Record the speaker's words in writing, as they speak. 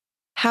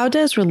How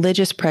does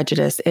religious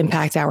prejudice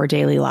impact our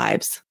daily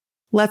lives?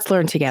 Let's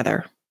learn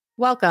together.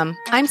 Welcome.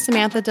 I'm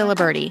Samantha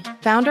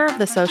DiLiberti, founder of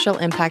the social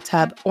impact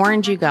hub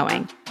Orange You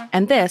Going,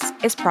 and this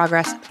is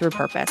Progress Through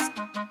Purpose.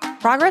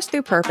 Progress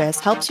Through Purpose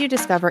helps you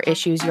discover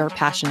issues you're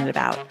passionate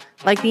about,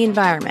 like the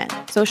environment,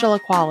 social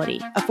equality,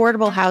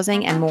 affordable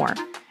housing, and more,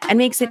 and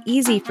makes it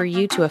easy for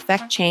you to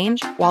affect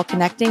change while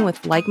connecting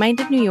with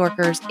like-minded New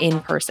Yorkers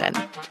in person.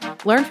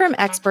 Learn from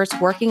experts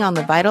working on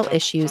the vital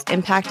issues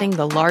impacting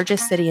the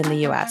largest city in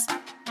the U.S.,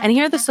 and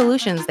hear the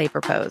solutions they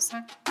propose.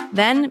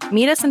 Then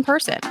meet us in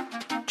person.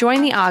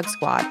 Join the OG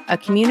Squad, a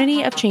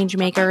community of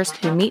changemakers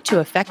who meet to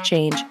affect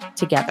change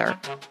together.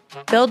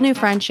 Build new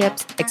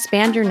friendships,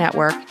 expand your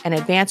network, and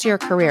advance your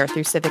career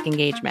through civic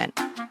engagement,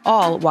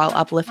 all while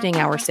uplifting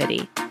our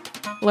city.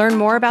 Learn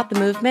more about the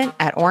movement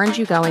at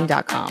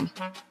orangeyougoing.com.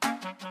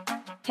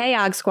 Hey,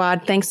 OG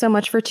Squad. Thanks so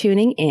much for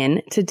tuning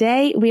in.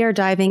 Today, we are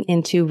diving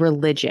into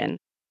religion,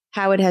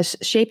 how it has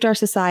shaped our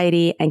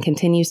society and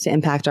continues to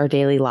impact our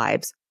daily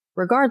lives,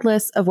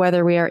 regardless of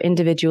whether we are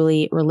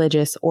individually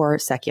religious or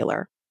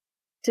secular.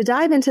 To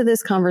dive into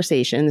this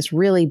conversation, this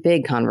really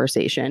big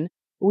conversation,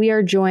 we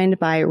are joined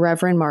by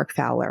Reverend Mark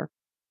Fowler,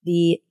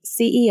 the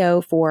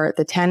CEO for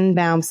the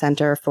Tanenbaum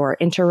Center for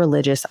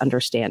Interreligious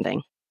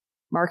Understanding.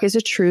 Mark is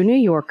a true New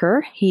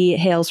Yorker. He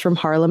hails from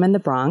Harlem and the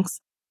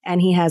Bronx,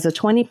 and he has a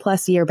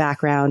 20-plus year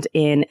background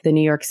in the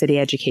New York City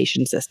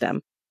education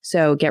system.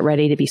 So get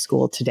ready to be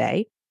schooled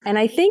today. And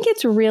I think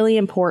it's really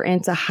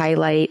important to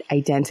highlight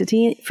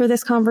identity for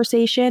this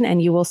conversation,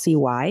 and you will see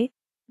why.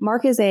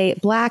 Mark is a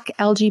Black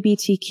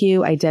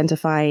LGBTQ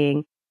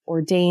identifying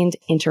ordained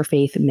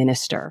interfaith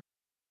minister.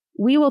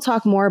 We will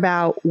talk more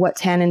about what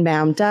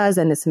Tanenbaum does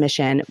and its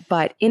mission,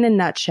 but in a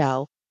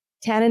nutshell,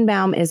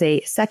 Tanenbaum is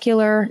a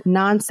secular,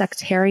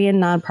 non-sectarian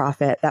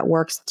nonprofit that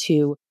works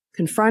to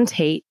confront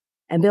hate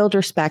and build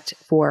respect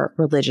for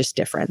religious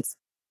difference.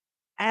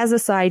 As a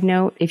side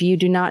note, if you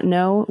do not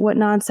know what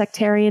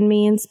non-sectarian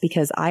means,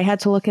 because I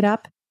had to look it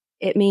up,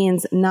 it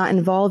means not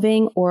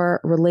involving or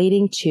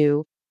relating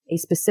to a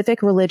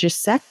specific religious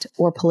sect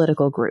or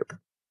political group.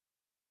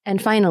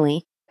 And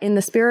finally, in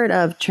the spirit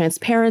of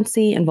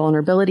transparency and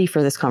vulnerability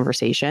for this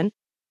conversation,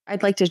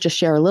 I'd like to just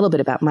share a little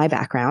bit about my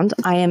background.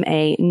 I am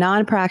a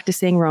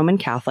non-practicing Roman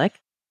Catholic.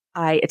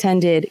 I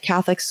attended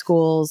Catholic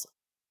schools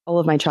all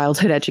of my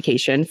childhood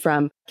education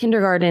from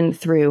kindergarten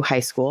through high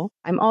school.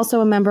 I'm also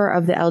a member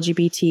of the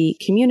LGBT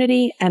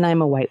community, and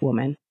I'm a white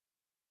woman.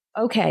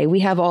 Okay,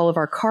 we have all of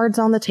our cards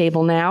on the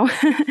table now.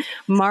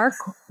 Mark,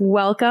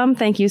 welcome.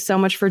 Thank you so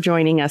much for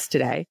joining us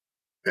today.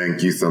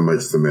 Thank you so much,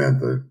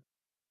 Samantha.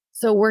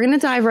 So we're going to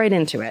dive right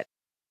into it.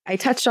 I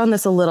touched on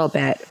this a little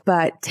bit,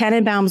 but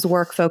Tanenbaum's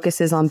work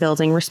focuses on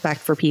building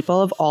respect for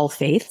people of all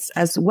faiths,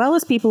 as well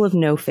as people of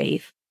no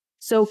faith.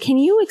 So can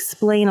you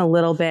explain a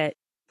little bit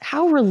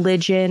how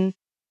religion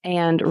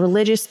and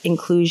religious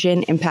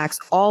inclusion impacts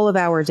all of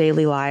our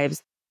daily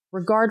lives,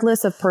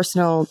 regardless of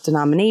personal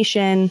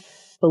denomination,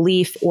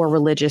 belief, or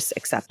religious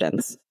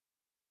acceptance?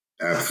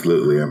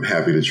 Absolutely. I'm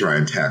happy to try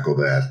and tackle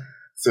that.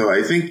 So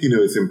I think,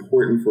 it's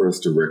important for us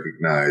to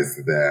recognize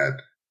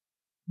that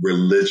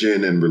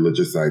religion and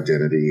religious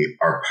identity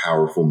are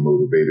powerful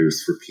motivators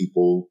for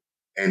people.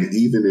 And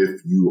even if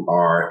you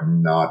are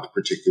not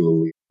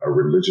particularly a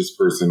religious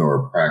person or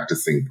a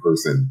practicing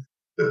person,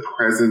 the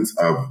presence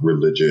of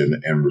religion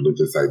and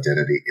religious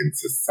identity in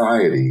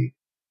society,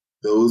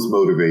 those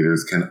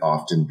motivators can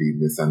often be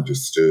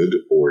misunderstood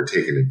or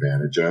taken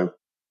advantage of.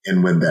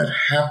 And when that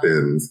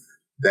happens,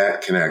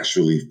 that can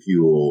actually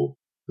fuel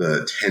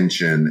the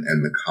tension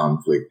and the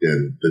conflict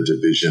and the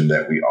division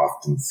that we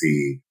often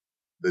see,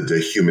 the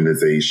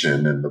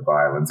dehumanization and the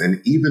violence,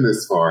 and even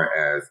as far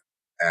as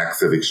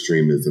acts of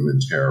extremism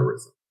and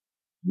terrorism.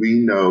 We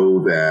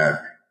know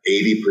that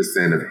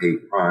 80% of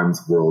hate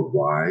crimes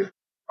worldwide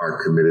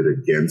are committed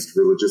against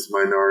religious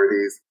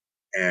minorities,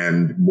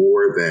 and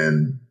more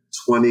than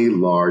 20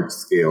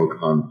 large-scale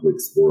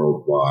conflicts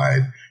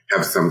worldwide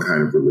have some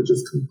kind of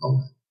religious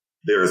component.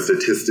 There are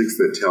statistics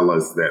that tell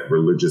us that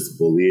religious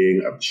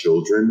bullying of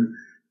children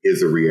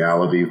is a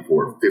reality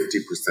for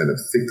 50% of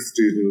Sikh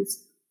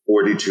students,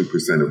 42%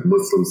 of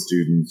Muslim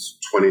students,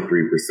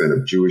 23%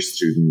 of Jewish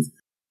students,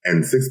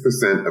 and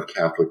 6% of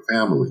Catholic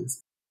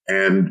families.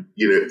 And,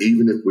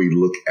 even if we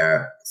look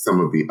at some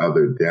of the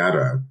other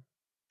data,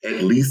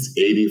 at least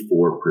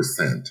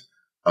 84%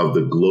 of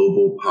the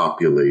global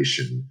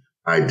population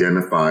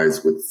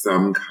identifies with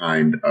some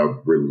kind of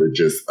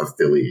religious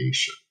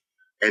affiliation.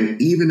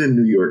 And even in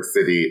New York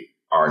City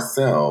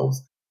ourselves,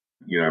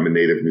 I'm a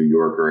native New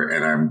Yorker,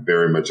 and I'm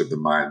very much of the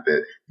mind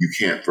that you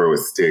can't throw a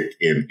stick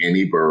in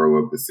any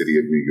borough of the city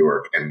of New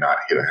York and not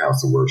hit a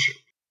house of worship.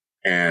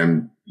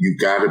 And you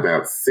got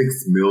about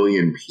 6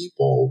 million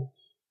people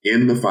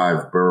in the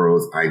 5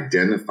 boroughs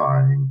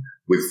identifying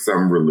with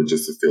some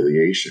religious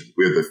affiliation.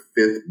 We're the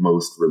 5th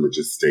most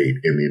religious state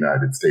in the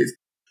United States.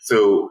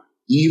 So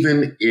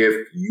even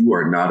if you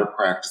are not a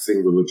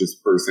practicing religious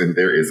person,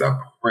 there is a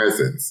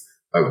presence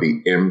of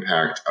the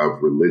impact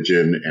of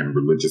religion and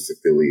religious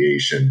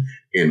affiliation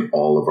in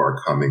all of our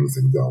comings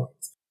and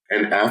goings.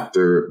 And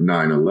after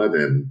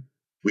 9/11,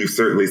 we've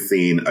certainly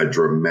seen a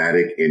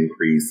dramatic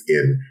increase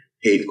in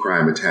hate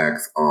crime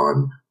attacks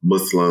on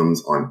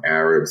Muslims, on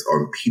Arabs,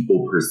 on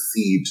people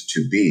perceived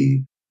to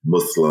be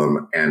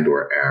Muslim and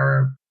or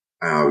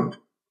Arab,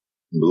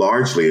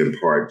 largely in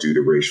part due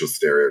to racial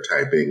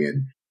stereotyping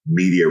and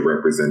media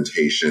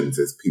representations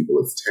as people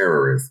as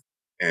terrorists.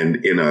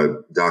 And in a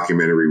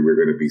documentary we're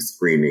going to be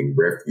screening,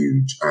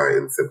 Refuge,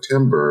 in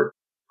September,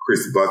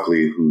 Chris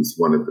Buckley, who's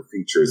one of the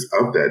features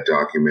of that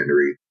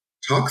documentary,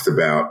 talks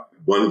about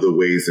one of the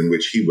ways in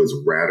which he was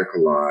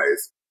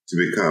radicalized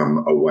to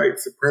become a white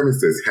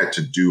supremacist had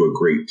to do a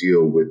great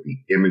deal with the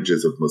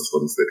images of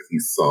Muslims that he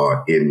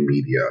saw in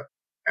media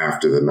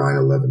after the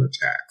 9/11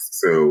 attacks.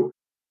 So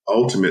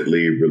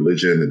ultimately,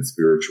 religion and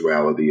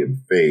spirituality and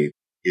faith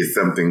is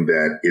something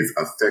that is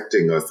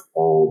affecting us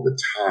all the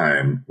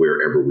time,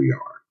 wherever we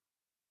are.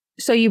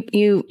 So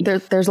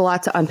there's a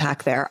lot to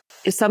unpack there.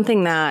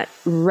 Something that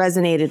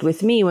resonated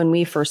with me when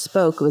we first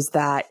spoke was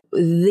that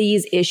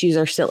these issues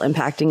are still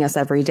impacting us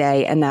every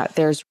day, and that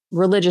there's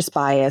religious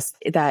bias,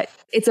 that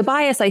it's a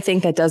bias, I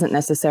think, that doesn't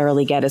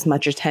necessarily get as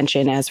much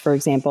attention as, for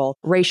example,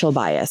 racial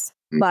bias.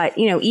 But,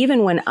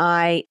 even when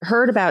I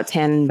heard about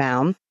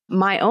Tanenbaum,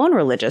 my own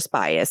religious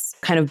bias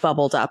kind of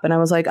bubbled up, and I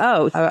was like,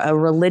 oh, a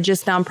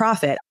religious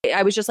nonprofit.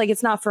 I was just like,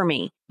 it's not for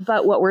me.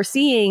 But what we're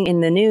seeing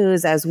in the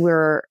news as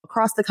we're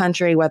across the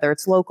country, whether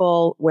it's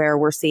local, where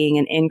we're seeing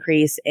an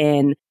increase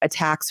in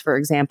attacks, for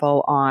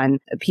example, on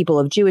people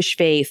of Jewish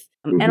faith,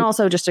 and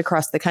also just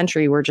across the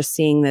country, we're just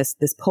seeing this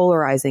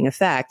polarizing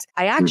effect.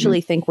 I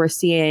actually think we're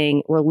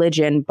seeing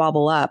religion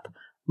bubble up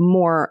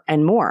more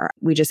and more.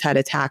 We just had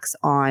attacks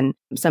on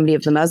somebody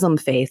of the Muslim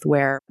faith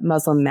where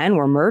Muslim men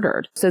were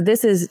murdered. So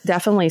this is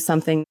definitely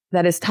something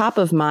that is top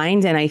of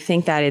mind. And I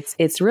think that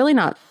it's really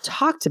not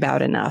talked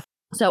about enough.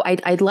 So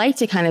I'd like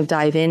to kind of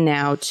dive in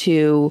now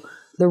to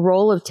the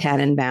role of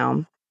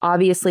Tanenbaum.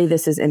 Obviously,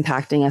 this is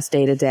impacting us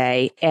day to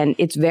day. And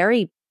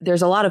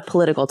there's a lot of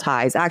political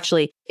ties.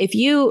 Actually,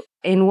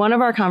 in one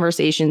of our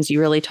conversations, you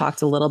really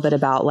talked a little bit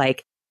about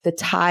like the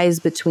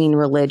ties between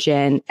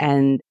religion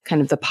and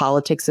kind of the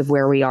politics of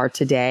where we are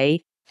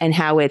today and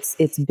how it's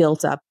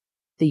built up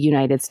the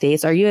United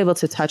States. Are you able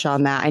to touch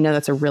on that? I know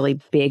that's a really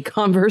big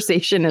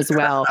conversation as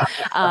well,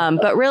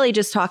 but really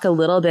just talk a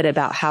little bit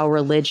about how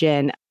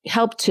religion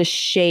helped to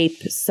shape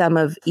some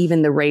of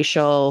even the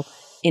racial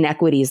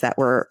inequities that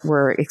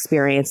we're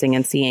experiencing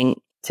and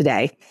seeing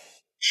today.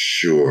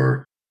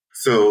 Sure.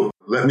 So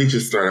let me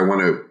just start. I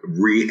want to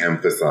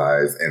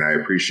re-emphasize, and I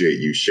appreciate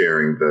you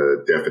sharing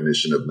the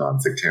definition of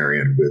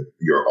non-sectarian with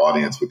your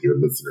audience, with your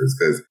listeners,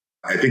 because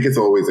I think it's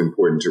always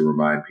important to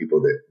remind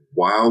people that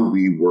while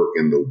we work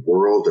in the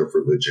world of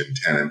religion,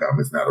 Tanenbaum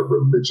is not a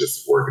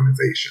religious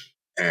organization.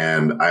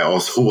 And I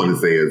also want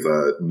to say as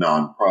a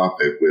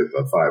nonprofit with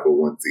a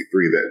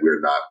 501c3 that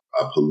we're not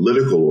a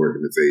political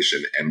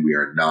organization and we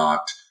are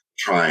not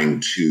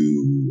trying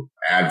to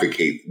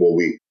advocate. Well,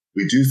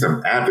 we do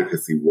some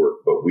advocacy work,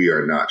 but we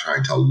are not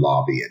trying to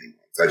lobby anyone.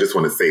 So I just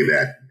want to say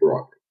that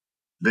broadly.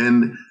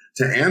 Then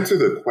to answer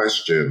the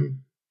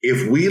question,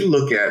 if we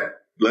look at,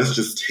 let's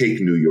just take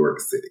New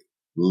York City,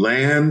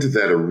 land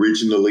that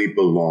originally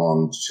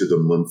belonged to the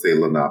Munsee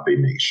Lenape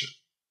Nation.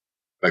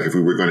 Like if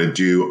we were going to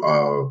do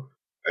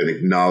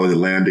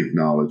land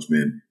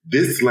acknowledgement,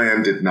 this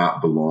land did not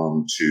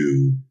belong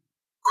to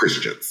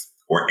Christians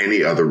or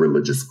any other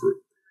religious group.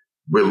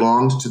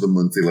 Belonged to the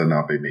Munsee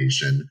Lenape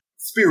Nation,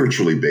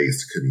 spiritually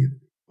based community.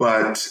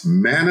 But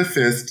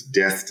manifest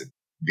destiny,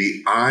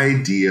 the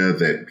idea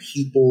that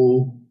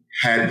people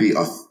had the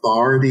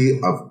authority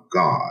of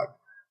God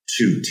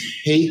to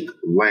take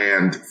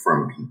land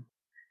from people,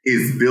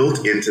 is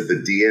built into the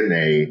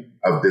DNA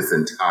of this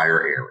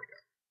entire area.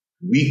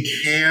 We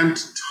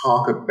can't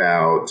talk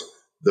about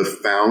the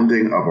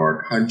founding of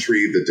our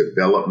country, the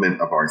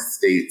development of our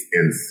states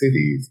and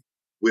cities,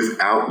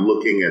 without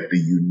looking at the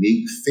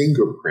unique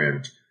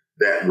fingerprint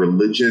that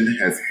religion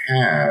has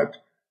had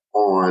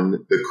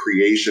on the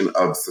creation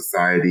of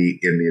society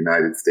in the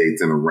United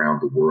States and around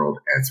the world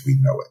as we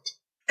know it.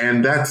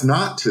 And that's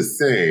not to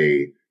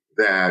say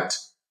that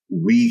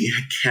we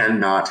have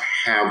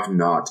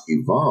not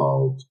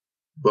evolved,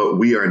 but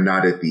we are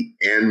not at the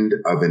end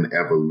of an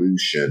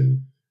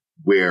evolution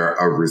where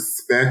a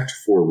respect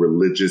for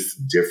religious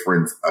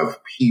difference of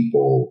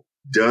people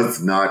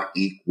does not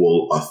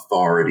equal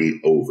authority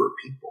over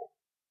people.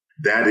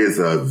 That is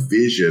a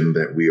vision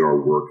that we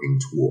are working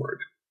toward.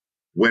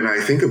 When I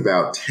think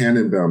about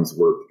Tanenbaum's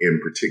work in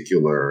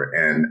particular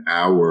and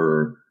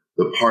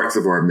the parts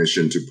of our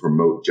mission to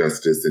promote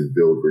justice and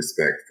build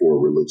respect for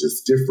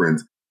religious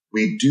difference,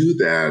 we do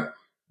that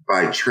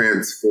by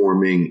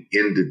transforming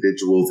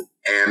individuals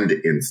and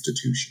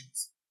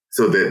institutions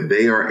so that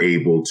they are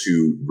able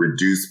to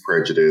reduce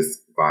prejudice,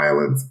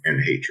 violence,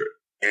 and hatred.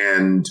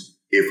 And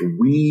if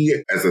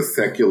we, as a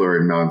secular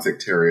and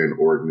non-sectarian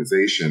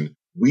organization,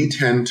 we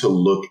tend to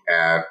look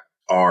at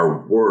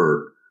our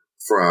work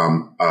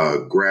from a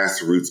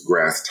grassroots,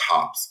 grass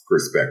tops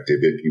perspective,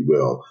 if you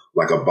will,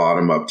 like a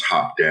bottom up,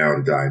 top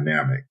down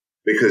dynamic,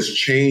 because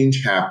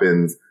change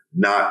happens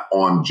not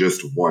on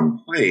just one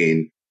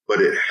plane,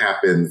 but it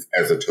happens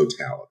as a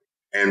totality.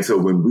 And so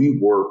when we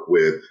work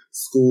with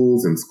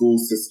schools and school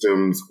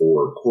systems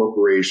or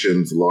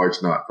corporations, large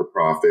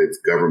not-for-profits,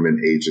 government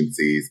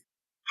agencies,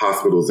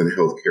 hospitals and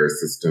healthcare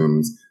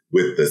systems,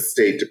 with the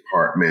State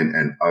Department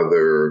and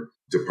other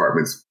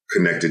departments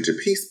connected to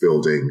peace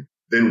building,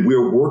 then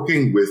we're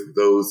working with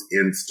those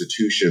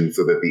institutions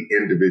so that the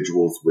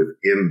individuals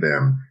within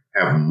them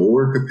have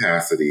more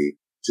capacity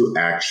to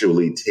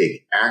actually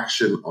take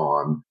action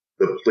on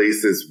the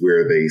places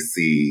where they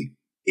see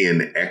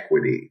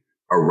inequity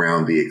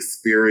around the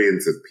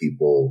experience of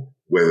people,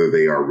 whether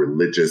they are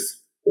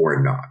religious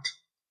or not.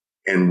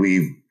 And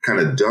we've kind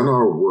of done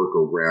our work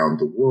around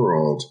the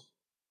world,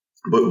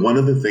 but one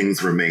of the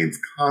things remains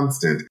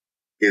constant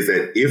is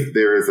that if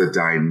there is a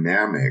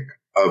dynamic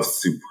of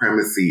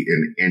supremacy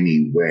in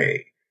any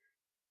way,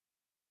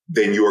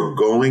 then you're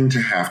going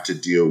to have to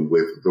deal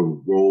with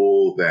the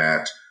role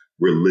that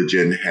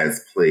religion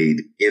has played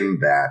in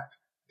that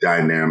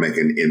dynamic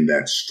and in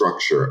that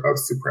structure of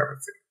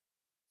supremacy.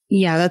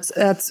 Yeah,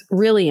 that's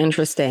really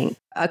interesting.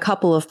 A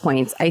couple of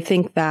points. I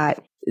think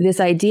that this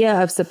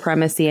idea of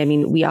supremacy, I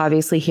mean, we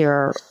obviously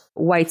hear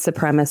white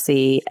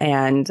supremacy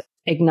and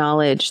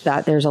acknowledge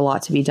that there's a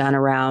lot to be done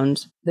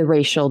around the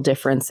racial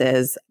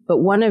differences. But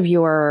one of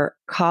your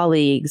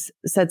colleagues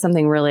said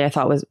something really I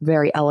thought was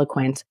very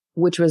eloquent,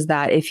 which was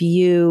that if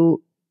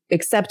you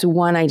accept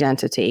one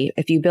identity,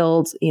 if you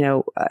build,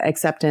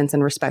 acceptance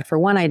and respect for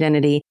one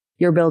identity,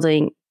 you're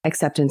building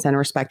acceptance and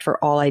respect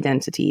for all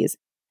identities.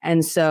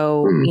 And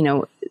so,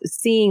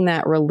 seeing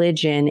that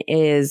religion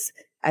is,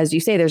 as you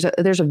say, there's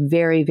a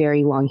very,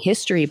 very long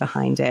history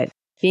behind it.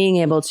 Being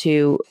able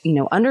to,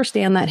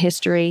 understand that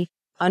history,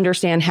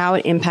 understand how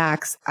it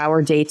impacts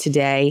our day to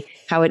day,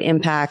 how it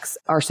impacts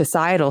our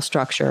societal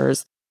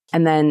structures,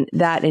 and then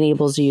that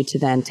enables you to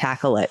then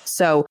tackle it.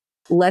 So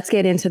let's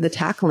get into the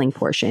tackling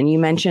portion. You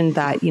mentioned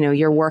that,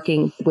 you're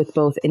working with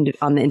both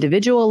on the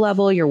individual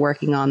level, you're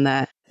working on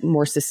the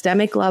more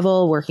systemic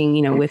level,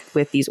 working,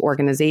 with these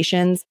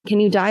organizations. Can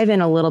you dive in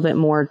a little bit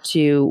more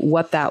to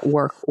what that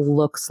work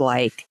looks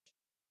like?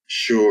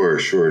 Sure.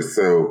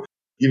 So,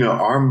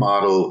 our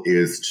model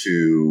is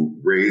to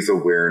raise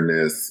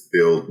awareness,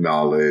 build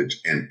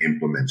knowledge, and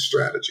implement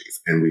strategies.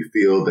 And we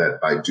feel that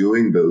by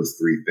doing those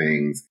three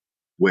things,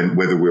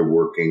 whether we're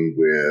working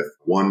with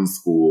one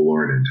school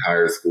or an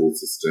entire school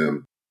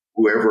system,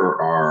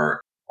 whoever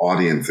our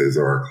audiences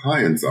or our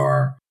clients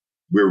are,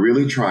 we're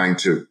really trying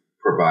to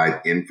provide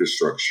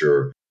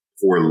infrastructure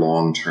for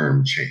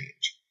long-term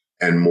change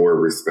and more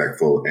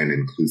respectful and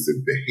inclusive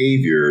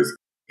behaviors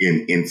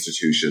in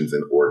institutions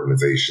and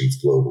organizations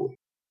globally.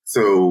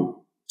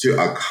 So to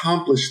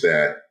accomplish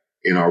that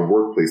in our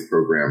workplace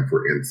program,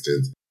 for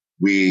instance,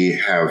 we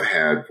have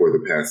had for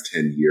the past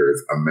 10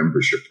 years a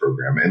membership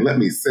program. And let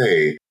me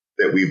say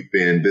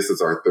that this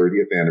is our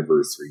 30th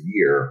anniversary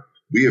year.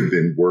 We have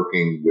been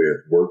working with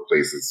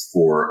workplaces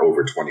for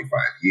over 25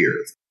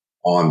 years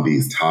on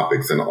these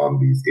topics and on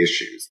these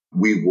issues.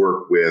 We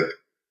work with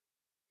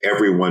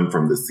everyone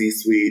from the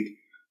C-suite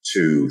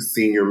to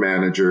senior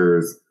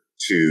managers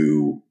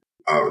to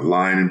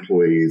line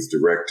employees,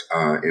 direct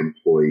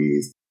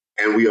employees.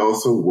 And we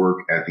also work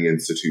at the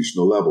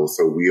institutional level.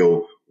 So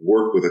we'll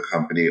work with a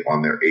company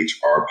on their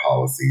HR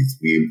policies.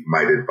 We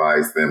might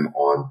advise them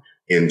on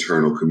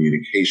internal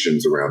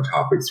communications around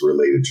topics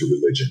related to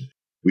religion.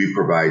 We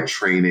provide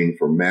training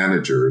for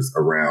managers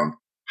around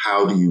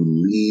how do you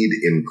lead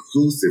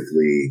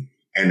inclusively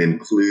and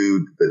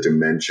include the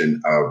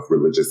dimension of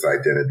religious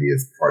identity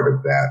as part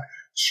of that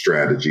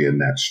strategy and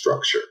that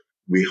structure.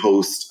 We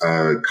host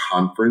a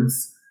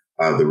conference,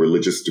 the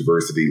Religious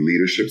Diversity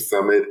Leadership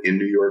Summit in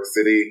New York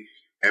City,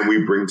 and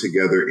we bring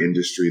together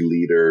industry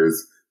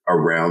leaders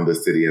around the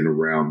city and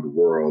around the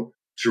world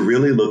to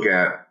really look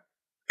at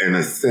and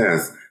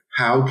assess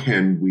how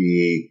can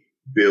we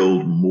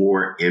build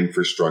more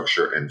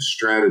infrastructure and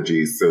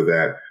strategies so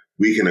that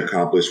we can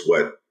accomplish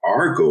what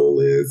our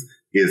goal is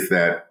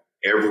that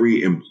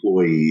every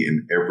employee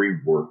in every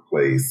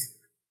workplace,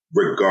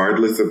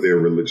 regardless of their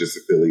religious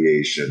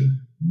affiliation,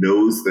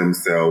 knows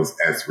themselves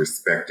as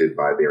respected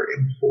by their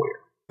employer.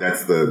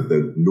 That's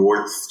the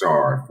North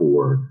Star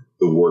for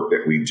the work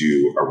that we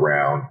do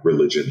around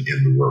religion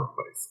in the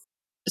workplace.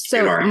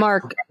 So,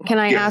 Mark, can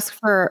I ask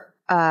for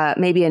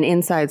maybe an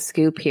inside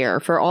scoop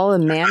here for all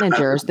the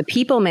managers, the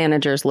people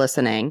managers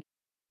listening?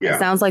 Yeah. It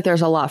sounds like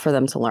there's a lot for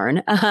them to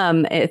learn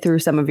through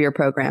some of your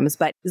programs.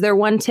 But is there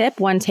one tip,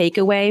 one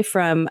takeaway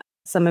from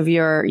some of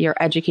your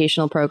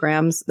educational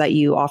programs that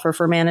you offer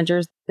for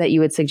managers that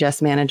you would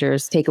suggest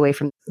managers take away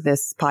from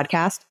this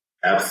podcast?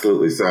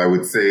 Absolutely. So I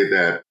would say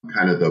that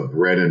kind of the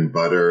bread and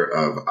butter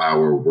of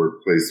our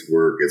workplace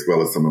work, as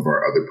well as some of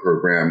our other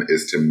programs,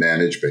 is to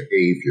manage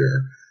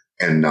behavior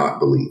and not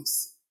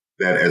beliefs.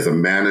 That as a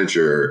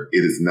manager,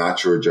 it is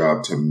not your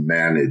job to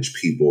manage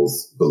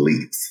people's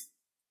beliefs.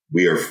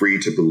 We are free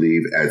to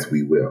believe as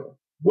we will.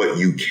 What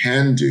you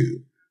can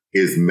do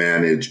is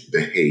manage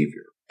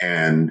behavior.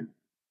 And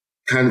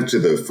kind of to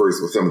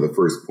some of the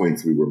first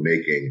points we were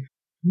making,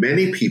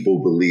 Many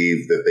people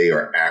believe that they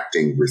are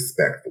acting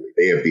respectfully.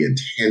 They have the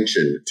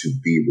intention to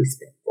be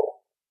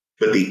respectful.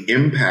 But the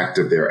impact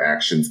of their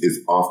actions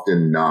is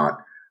often not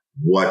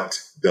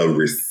what the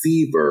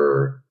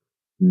receiver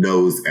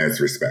knows as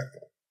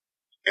respectful.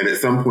 And at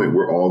some point,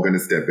 we're all going to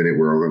step in it.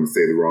 We're all going to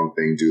say the wrong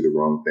thing, do the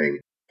wrong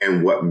thing.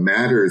 And what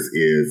matters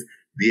is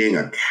being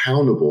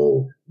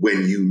accountable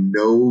when you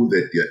know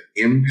that the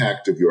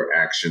impact of your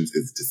actions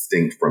is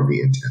distinct from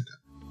the intent.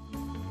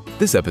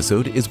 This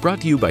episode is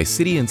brought to you by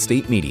City and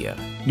State Media,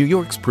 New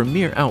York's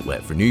premier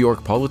outlet for New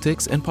York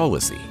politics and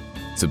policy.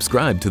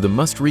 Subscribe to the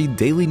must-read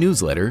daily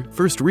newsletter,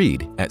 First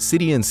Read, at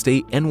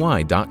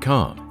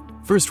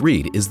cityandstateny.com. First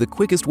Read is the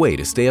quickest way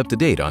to stay up to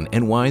date on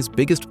NY's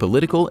biggest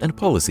political and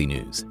policy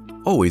news.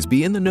 Always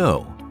be in the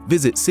know.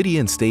 Visit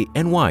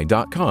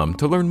cityandstateny.com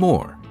to learn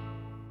more.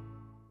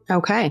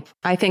 Okay.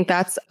 I think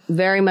that's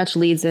very much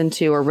leads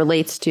into or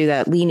relates to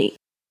that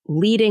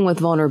leading with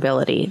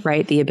vulnerability,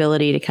 right? The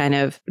ability to kind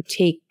of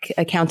take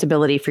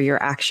accountability for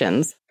your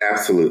actions.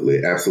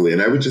 Absolutely. Absolutely.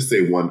 And I would just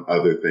say one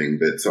other thing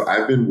so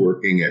I've been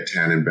working at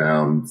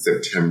Tanenbaum.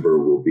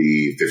 September will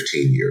be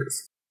 15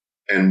 years.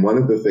 And one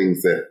of the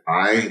things that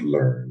I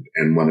learned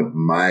and one of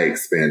my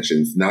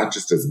expansions, not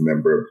just as a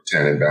member of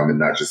Tanenbaum and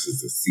not just as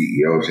the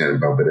CEO of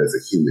Tanenbaum, but as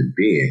a human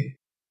being,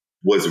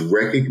 was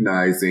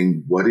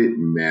recognizing what it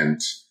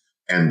meant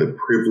and the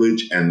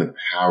privilege and the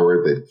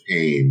power that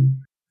came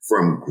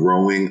from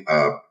growing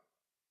up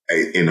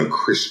in a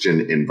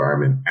Christian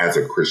environment as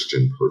a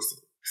Christian person.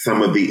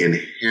 Some of the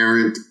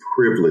inherent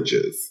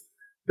privileges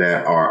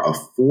that are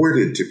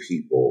afforded to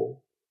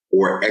people,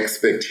 or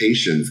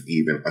expectations,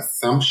 even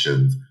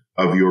assumptions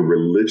of your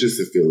religious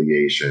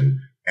affiliation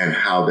and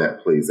how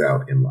that plays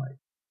out in life.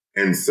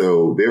 And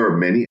so there are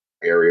many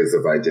areas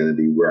of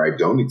identity where I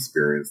don't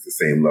experience the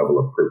same level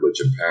of privilege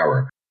and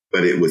power.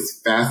 But it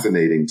was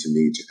fascinating to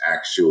me to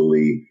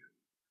actually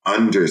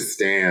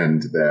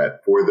understand that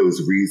for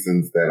those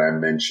reasons that I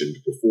mentioned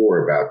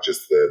before about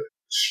just the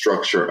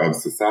structure of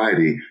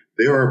society,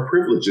 there are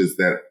privileges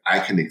that I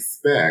can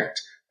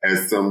expect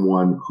as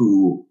someone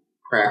who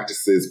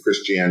practices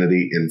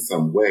Christianity in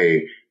some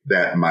way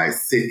that my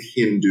Sikh,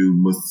 Hindu,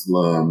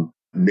 Muslim,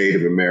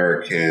 Native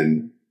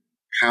American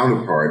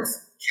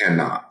counterparts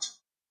cannot.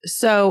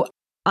 So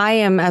I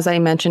am, as I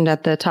mentioned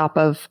at the top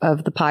of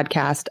the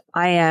podcast,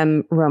 I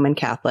am Roman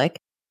Catholic.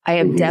 I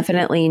have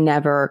definitely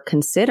never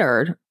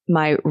considered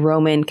my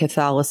Roman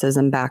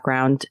Catholicism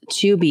background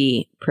to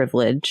be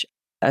privilege,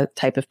 a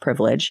type of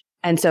privilege.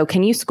 And so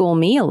can you school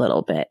me a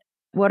little bit?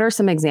 What are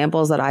some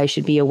examples that I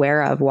should be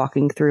aware of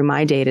walking through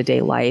my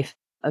day-to-day life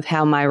of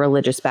how my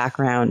religious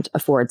background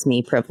affords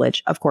me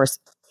privilege? Of course,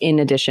 in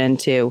addition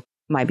to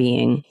my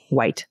being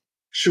white.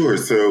 Sure.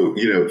 So,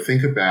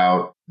 think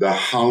about the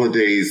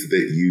holidays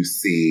that you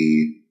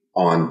see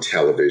on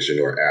television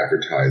or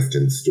advertised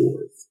in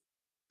stores.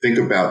 Think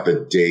about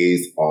the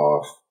days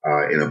off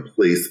in a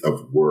place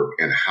of work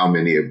and how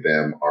many of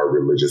them are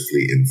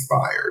religiously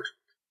inspired.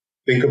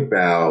 Think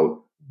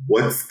about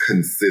what's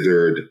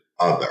considered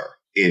other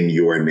in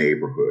your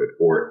neighborhood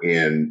or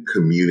in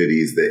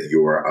communities that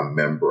you're a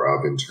member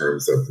of in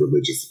terms of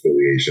religious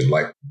affiliation.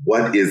 Like,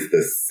 what is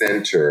the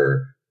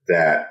center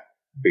that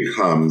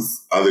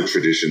becomes other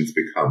traditions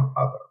become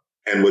other?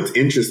 And what's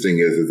interesting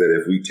is that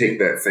if we take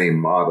that same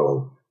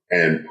model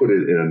and put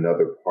it in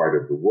another part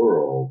of the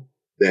world,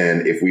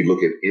 then if we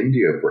look at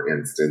India, for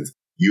instance,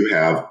 you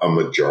have a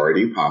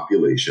majority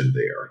population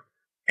there.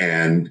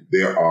 And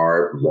there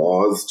are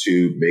laws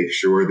to make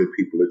sure that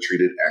people are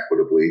treated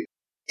equitably,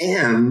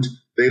 and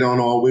they don't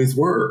always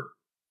work.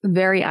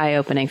 Very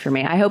eye-opening for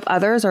me. I hope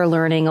others are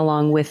learning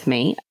along with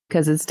me,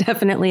 because it's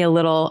definitely a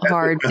little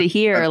hard to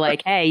hear,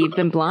 like, hey, you've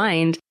been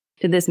blind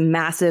to this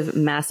massive,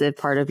 massive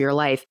part of your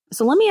life.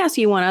 So let me ask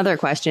you one other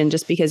question,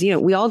 just because,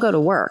 we all go to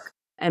work,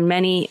 and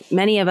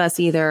many of us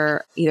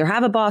either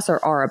have a boss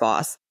or are a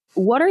boss.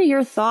 What are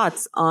your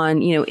thoughts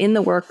on, in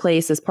the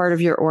workplace as part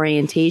of your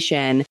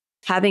orientation,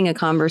 having a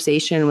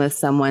conversation with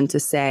someone to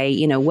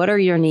say, what are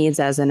your needs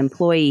as an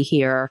employee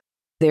here?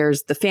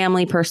 There's the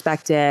family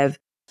perspective.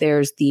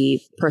 There's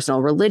the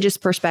personal religious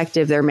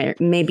perspective. There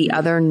may be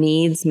other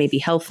needs, maybe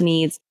health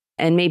needs.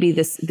 And maybe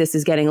this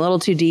is getting a little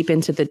too deep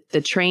into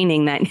the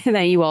training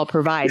that you all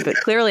provide, but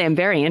clearly I'm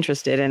very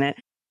interested in it.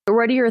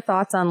 What are your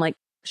thoughts on,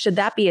 should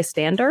that be a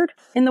standard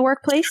in the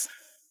workplace?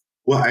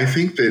 Well, I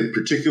think that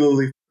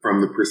particularly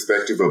from the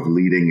perspective of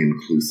leading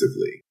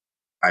inclusively,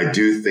 I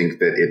do think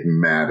that it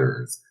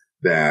matters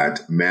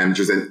that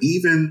managers and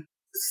even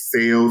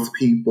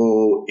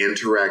salespeople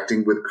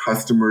interacting with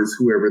customers,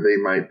 whoever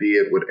they might be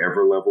at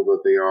whatever level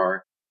that they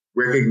are,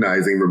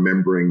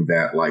 remembering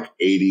that 84%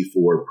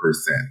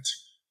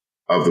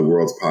 of the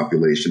world's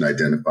population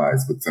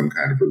identifies with some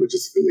kind of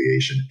religious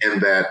affiliation,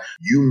 and that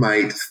you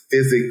might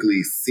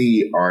physically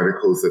see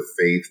articles of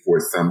faith for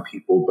some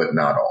people, but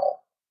not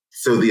all.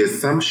 So the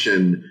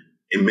assumption,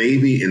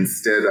 maybe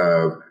instead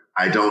of,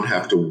 I don't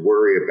have to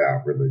worry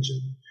about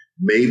religion,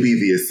 maybe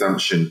the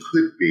assumption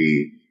could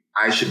be,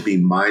 I should be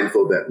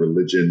mindful that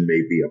religion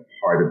may be a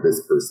part of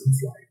this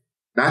person's life.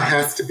 Not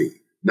has to be,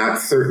 not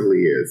certainly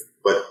is,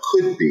 but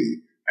could be,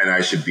 and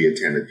I should be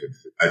attentive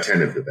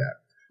to that.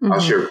 Mm-hmm. I'll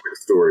share a quick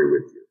story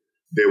with you.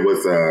 There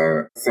was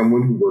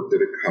someone who worked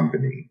at a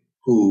company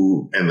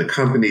and the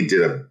company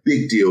did a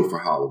big deal for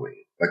Halloween.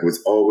 Like, it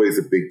was always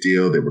a big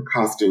deal. There were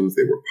costumes,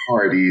 there were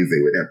parties,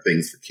 they would have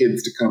things for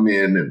kids to come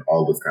in and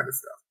all this kind of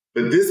stuff.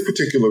 But this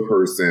particular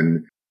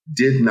person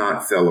did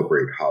not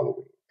celebrate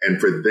Halloween. And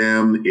for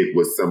them, it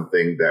was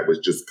something that was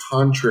just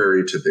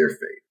contrary to their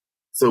faith.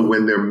 So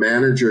when their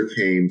manager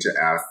came to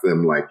ask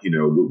them, like, what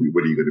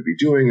are you going to be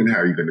doing and how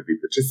are you going to be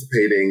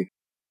participating?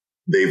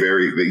 They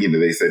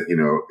said,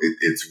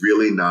 it's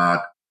really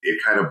not, it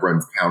kind of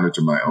runs counter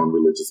to my own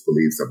religious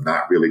beliefs. I'm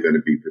not really going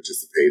to be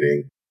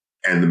participating.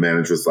 And the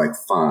manager was like,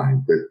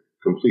 fine, but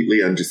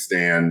completely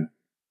understand,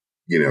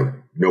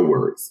 no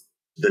worries.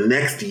 The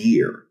next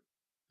year,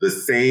 the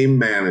same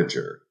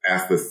manager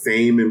asked the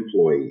same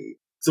employee,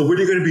 so what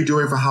are you going to be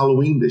doing for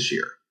Halloween this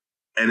year?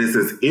 And it's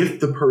as if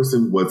the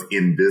person was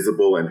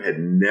invisible and had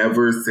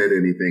never said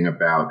anything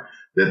about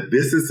that.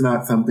 This is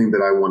not something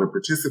that I want to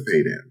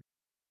participate in.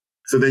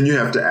 So then you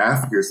have to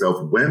ask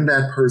yourself, when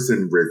that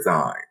person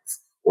resigns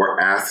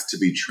or asks to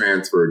be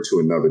transferred to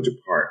another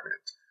department,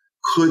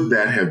 could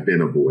that have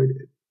been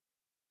avoided?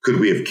 Could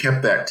we have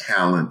kept that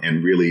talent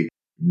and really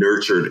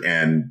nurtured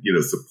and,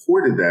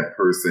 supported that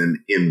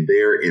person in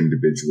their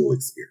individual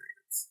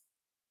experience?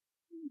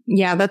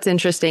 Yeah, that's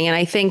interesting. And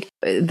I think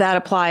that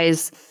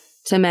applies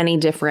to many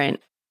different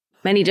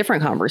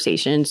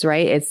conversations,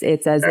 right? It's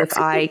as Absolutely. If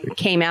I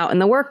came out in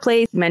the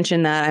workplace,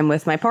 mentioned that I'm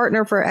with my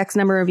partner for X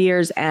number of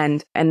years,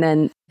 and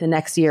then the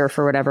next year,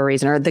 for whatever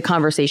reason, or the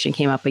conversation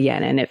came up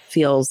again, and it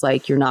feels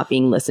like you're not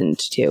being listened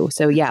to.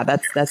 So yeah,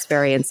 that's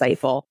very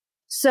insightful.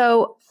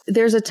 So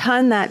there's a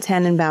ton that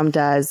Tanenbaum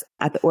does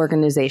at the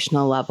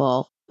organizational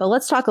level, but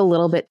let's talk a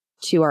little bit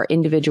to our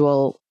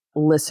individual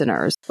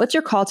listeners. What's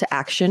your call to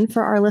action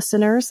for our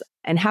listeners,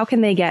 and how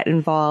can they get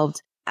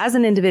involved as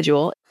an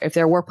individual? If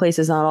their workplace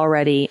is not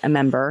already a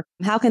member,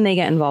 how can they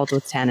get involved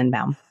with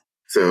Tanenbaum?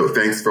 So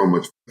thanks so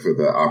much for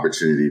the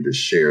opportunity to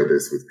share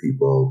this with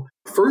people.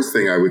 First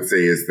thing I would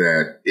say is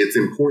that it's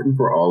important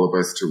for all of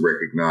us to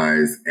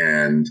recognize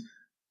and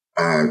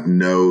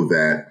know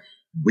that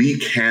we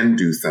can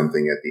do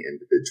something at the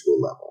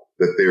individual level.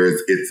 That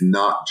it's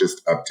not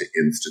just up to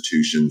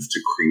institutions to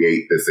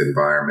create this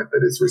environment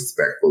that is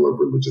respectful of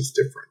religious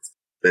difference.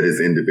 That as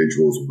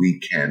individuals, we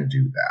can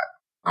do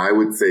that. I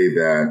would say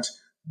that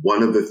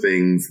one of the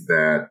things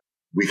that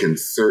we can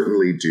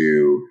certainly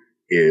do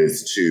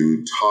is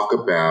to talk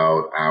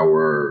about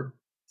or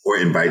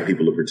invite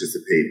people to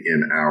participate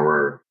in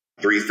our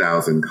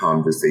 3,000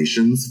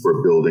 conversations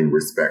for building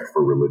respect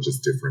for religious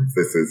difference.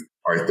 This is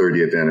our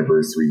 30th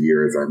anniversary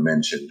year, as I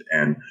mentioned.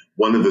 And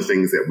one of the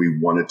things that we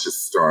wanted to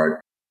start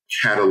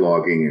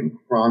cataloging and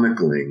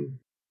chronicling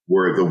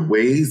were the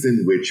ways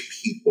in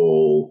which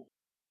people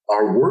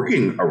are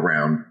working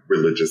around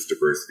religious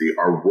diversity,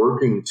 are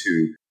working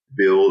to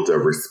build a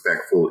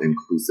respectful,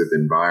 inclusive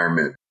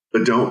environment,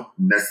 but don't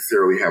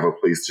necessarily have a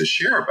place to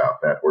share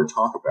about that or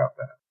talk about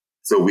that.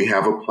 So we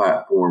have a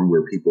platform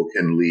where people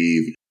can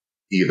leave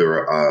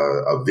either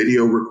a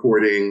video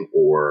recording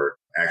or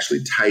actually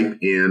type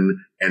in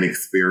an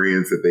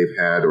experience that they've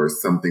had or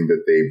something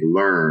that they've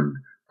learned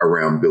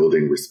around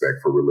building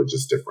respect for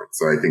religious difference.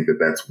 So I think that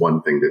that's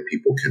one thing that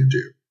people can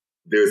do.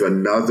 There's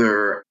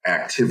another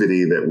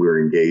activity that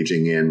we're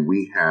engaging in.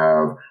 We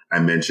have, I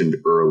mentioned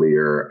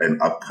earlier, an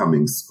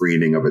upcoming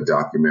screening of a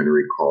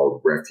documentary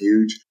called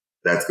Refuge.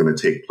 That's going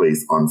to take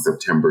place on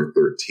September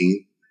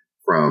 13th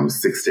from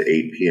 6 to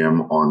 8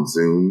 p.m. on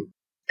Zoom.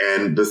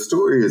 And the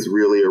story is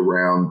really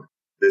around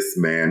this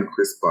man,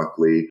 Chris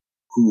Buckley,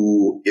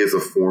 who is a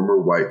former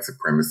white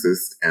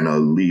supremacist and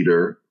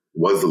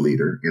was a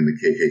leader in the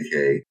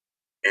KKK.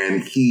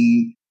 And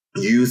he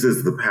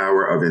uses the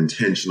power of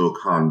intentional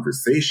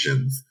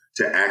conversations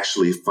to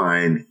actually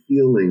find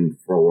healing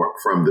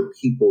from the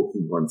people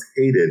he once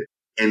hated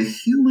and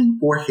healing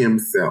for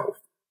himself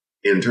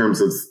in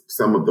terms of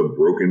some of the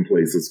broken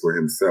places for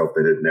himself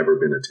that had never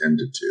been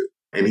attended to.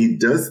 And he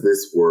does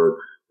this work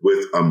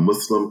with a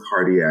Muslim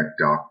cardiac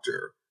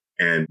doctor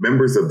and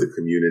members of the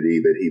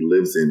community that he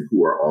lives in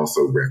who are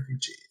also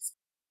refugees.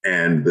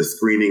 And the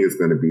screening is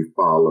going to be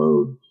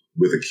followed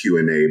with a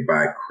Q&A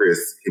by Chris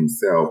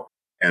himself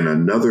and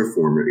another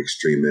former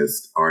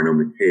extremist, Arno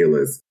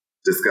Michaelis,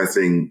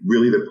 discussing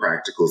really the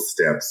practical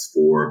steps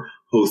for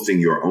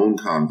hosting your own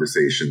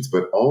conversations,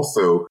 but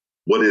also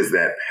what is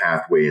that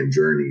pathway and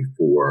journey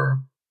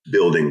for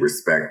building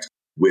respect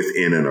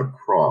within and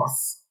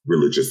across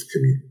religious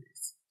communities.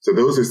 So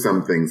those are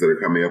some things that are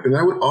coming up. And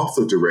I would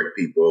also direct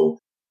people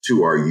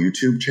to our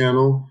YouTube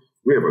channel.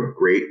 We have a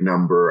great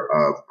number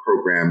of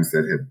programs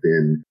that have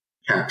been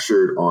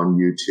captured on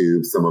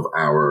YouTube. Some of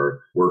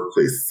our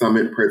workplace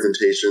summit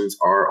presentations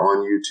are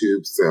on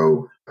YouTube.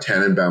 So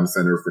Tanenbaum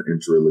Center for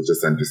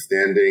Interreligious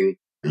Understanding,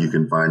 you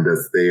can find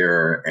us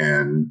there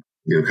and,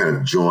 kind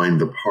of join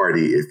the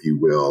party, if you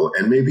will,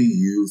 and maybe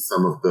use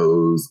some of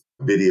those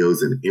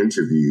videos and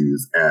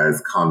interviews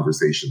as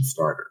conversation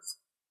starters.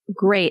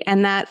 Great.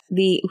 And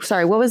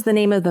what was the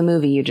name of the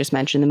movie you just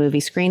mentioned, the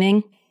movie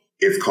screening?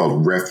 It's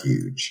called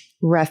Refuge.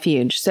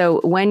 Refuge. So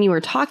when you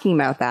were talking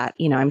about that,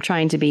 I'm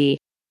trying to be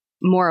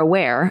more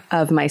aware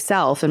of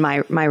myself and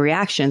my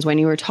reactions. When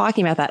you were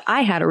talking about that,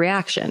 I had a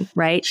reaction,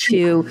 right?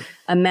 Sure. To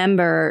a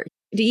member,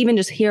 to even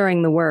just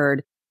hearing the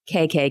word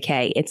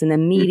KKK. It's an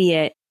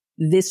immediate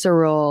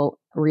visceral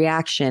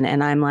reaction.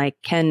 And I'm like,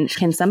 can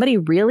somebody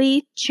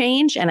really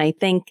change? And I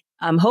think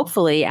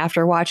hopefully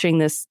after watching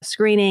this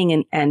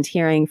screening and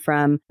hearing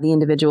from the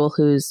individual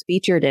who's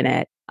featured in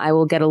it, I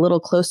will get a little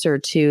closer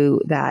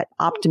to that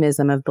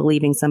optimism of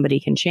believing somebody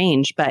can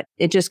change. But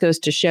it just goes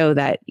to show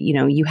that,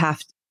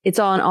 it's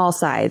on all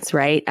sides,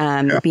 right?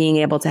 Being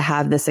able to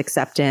have this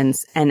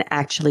acceptance and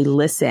actually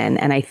listen.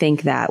 And I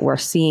think that we're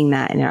seeing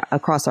that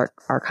across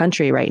our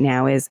country right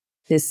now is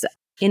this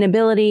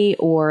inability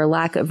or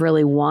lack of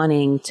really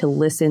wanting to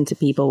listen to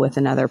people with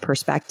another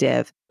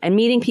perspective and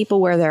meeting people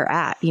where they're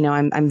at.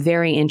 I'm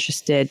very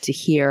interested to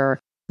hear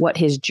what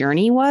his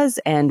journey was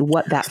and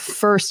what that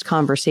first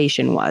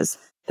conversation was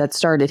that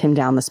started him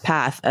down this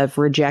path of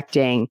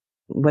rejecting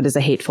what is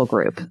a hateful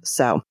group.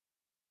 So.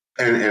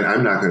 And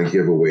I'm not going to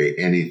give away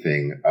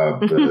anything of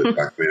the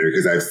documentary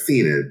because I've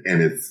seen it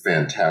and it's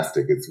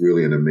fantastic. It's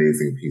really an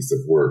amazing piece of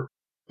work.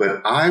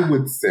 But I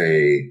would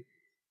say,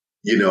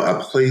 a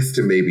place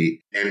to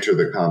maybe enter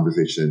the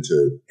conversation,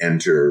 to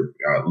enter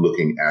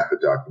looking at the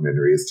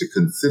documentary is to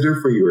consider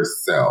for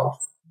yourself,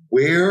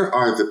 where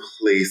are the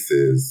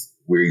places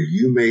where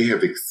you may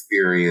have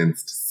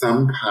experienced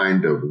some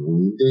kind of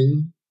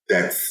wounding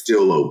that's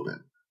still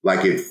open?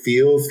 Like it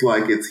feels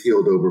like it's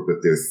healed over,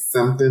 but there's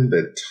something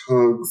that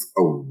tugs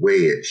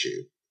away at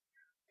you.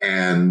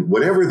 And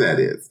whatever that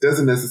is,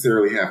 doesn't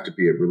necessarily have to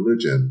be a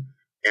religion.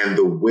 And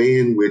the way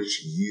in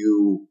which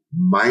you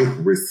might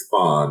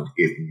respond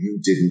if you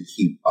didn't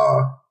keep a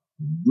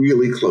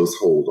really close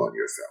hold on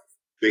yourself.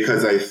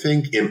 Because I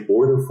think in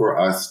order for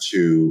us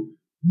to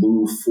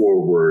move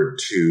forward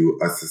to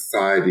a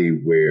society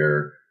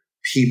where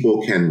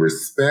people can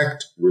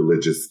respect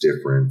religious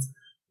difference,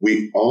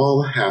 we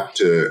all have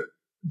to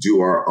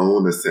do our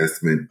own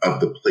assessment of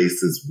the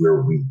places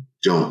where we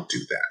don't do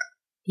that.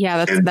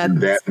 Yeah,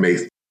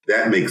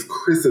 that makes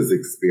Chris's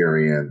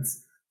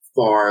experience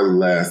far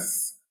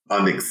less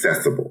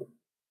inaccessible.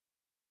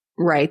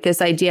 Right.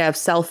 This idea of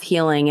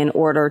self-healing in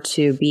order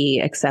to be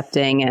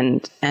accepting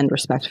and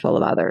respectful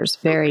of others.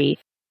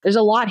 There's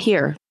a lot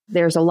here.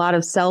 There's a lot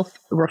of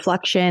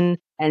self-reflection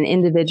and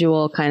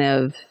individual kind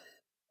of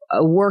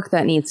work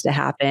that needs to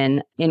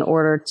happen in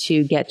order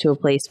to get to a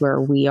place where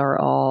we are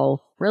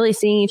all really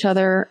seeing each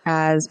other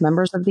as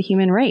members of the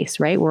human race,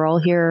 right? We're all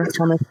here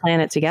on this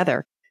planet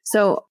together.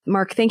 So,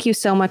 Mark, thank you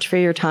so much for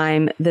your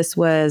time. This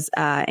was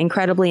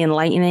incredibly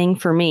enlightening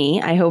for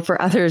me. I hope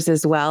for others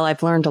as well.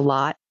 I've learned a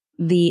lot.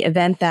 The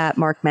event that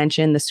Mark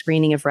mentioned, the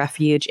screening of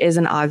Refuge, is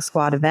an Og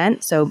Squad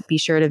event. So be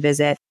sure to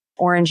visit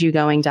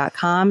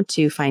orangeyougoing.com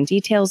to find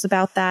details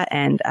about that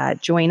and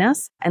join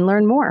us and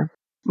learn more.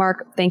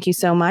 Mark, thank you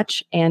so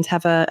much and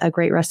have a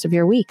great rest of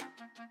your week.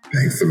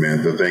 Thanks,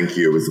 Samantha. Thank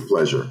you. It was a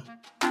pleasure.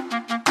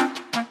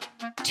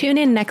 Tune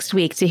in next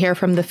week to hear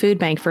from the Food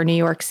Bank for New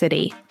York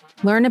City.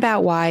 Learn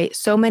about why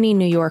so many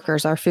New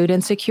Yorkers are food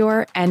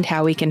insecure and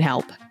how we can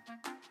help.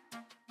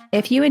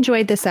 If you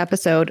enjoyed this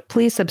episode,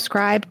 please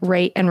subscribe,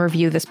 rate, and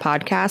review this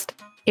podcast.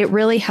 It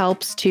really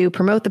helps to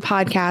promote the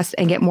podcast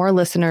and get more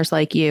listeners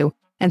like you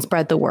and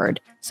spread the word.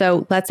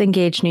 So let's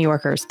engage New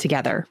Yorkers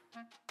together.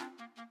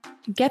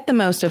 Get the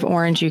most of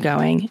Orange You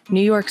Going,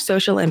 New York's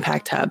social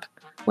impact hub.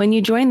 When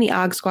you join the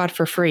Og Squad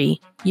for free,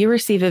 you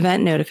receive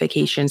event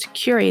notifications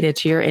curated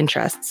to your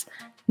interests.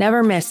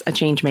 Never miss a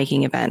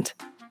change-making event.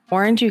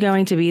 Aren't you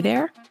going to be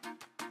there?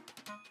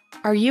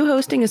 Are you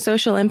hosting a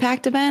social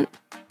impact event?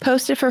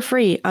 Post it for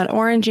free on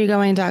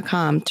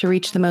orangeyougoing.com to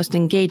reach the most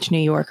engaged New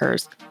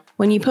Yorkers.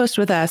 When you post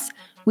with us,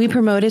 we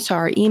promote it to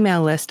our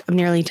email list of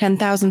nearly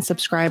 10,000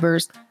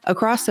 subscribers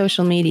across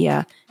social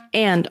media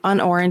and on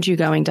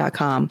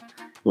orangeyougoing.com.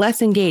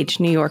 Let's engage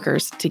New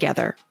Yorkers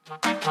together.